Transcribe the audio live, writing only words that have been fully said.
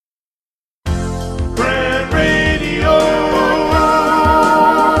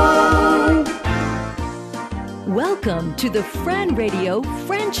Welcome to the Fran Radio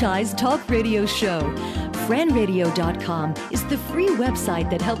Franchise Talk Radio Show. FranRadio.com is the free website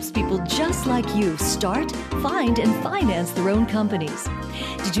that helps people just like you start, find, and finance their own companies.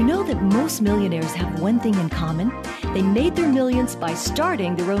 Did you know that most millionaires have one thing in common? They made their millions by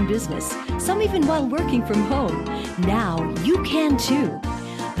starting their own business, some even while working from home. Now you can too.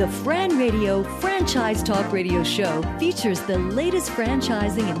 The Fran Radio Franchise Talk Radio Show features the latest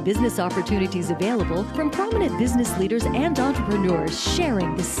franchising and business opportunities available from prominent business leaders and entrepreneurs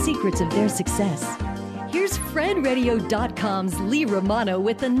sharing the secrets of their success. Here's FranRadio.com's Lee Romano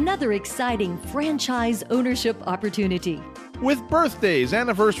with another exciting franchise ownership opportunity. With birthdays,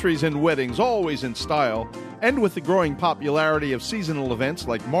 anniversaries, and weddings always in style, and with the growing popularity of seasonal events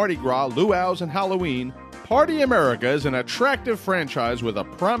like Mardi Gras, luau's, and Halloween, Party America is an attractive franchise with a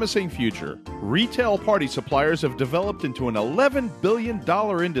promising future. Retail party suppliers have developed into an $11 billion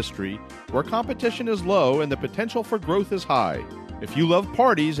industry where competition is low and the potential for growth is high. If you love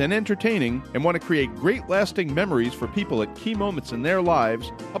parties and entertaining and want to create great lasting memories for people at key moments in their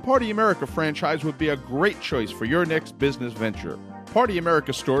lives, a Party America franchise would be a great choice for your next business venture. Party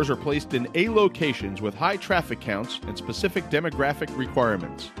America stores are placed in A locations with high traffic counts and specific demographic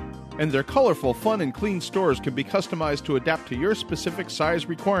requirements. And their colorful, fun, and clean stores can be customized to adapt to your specific size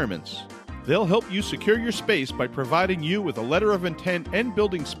requirements. They'll help you secure your space by providing you with a letter of intent and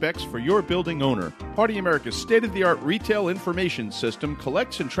building specs for your building owner. Party America's state-of-the-art retail information system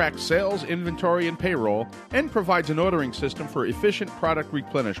collects and tracks sales, inventory, and payroll, and provides an ordering system for efficient product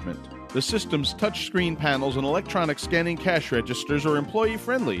replenishment. The system's touchscreen panels and electronic scanning cash registers are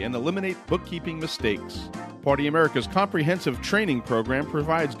employee-friendly and eliminate bookkeeping mistakes. Party America's comprehensive training program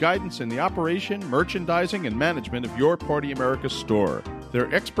provides guidance in the operation, merchandising, and management of your Party America store.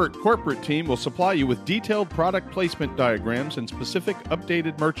 Their expert corporate team will supply you with detailed product placement diagrams and specific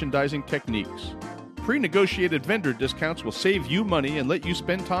updated merchandising techniques. Pre-negotiated vendor discounts will save you money and let you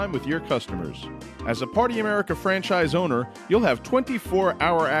spend time with your customers. As a Party America franchise owner, you'll have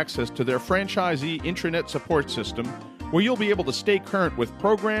 24-hour access to their franchisee intranet support system, where you'll be able to stay current with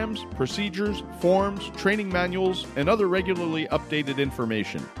programs, procedures, forms, training manuals, and other regularly updated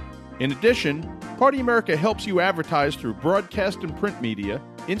information. In addition, Party America helps you advertise through broadcast and print media,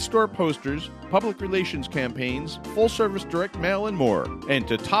 in-store posters, public relations campaigns, full-service direct mail, and more. And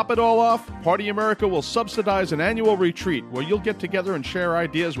to top it all off, Party America will subsidize an annual retreat where you'll get together and share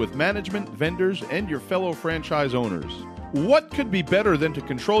ideas with management, vendors, and your fellow franchise owners. What could be better than to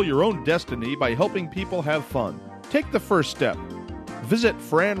control your own destiny by helping people have fun? Take the first step. Visit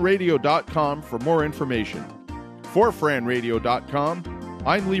FranRadio.com for more information. For FranRadio.com,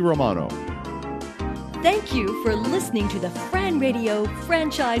 I'm Lee Romano. Thank you for listening to the Fran Radio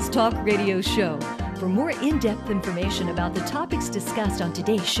Franchise Talk Radio Show. For more in-depth information about the topics discussed on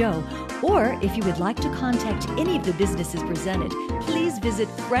today's show, or if you would like to contact any of the businesses presented, please visit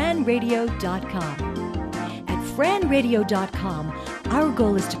FranRadio.com. At FranRadio.com, our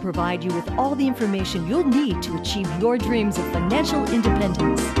goal is to provide you with all the information you'll need to achieve your dreams of financial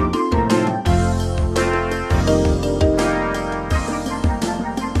independence.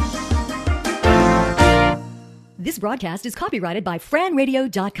 This broadcast is copyrighted by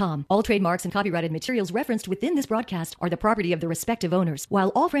FranRadio.com. All trademarks and copyrighted materials referenced within this broadcast are the property of the respective owners.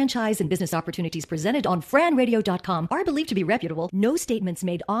 While all franchise and business opportunities presented on FranRadio.com are believed to be reputable, no statements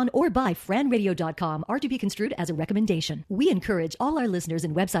made on or by FranRadio.com are to be construed as a recommendation. We encourage all our listeners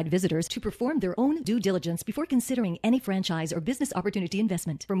and website visitors to perform their own due diligence before considering any franchise or business opportunity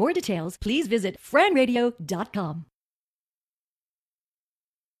investment. For more details, please visit FranRadio.com.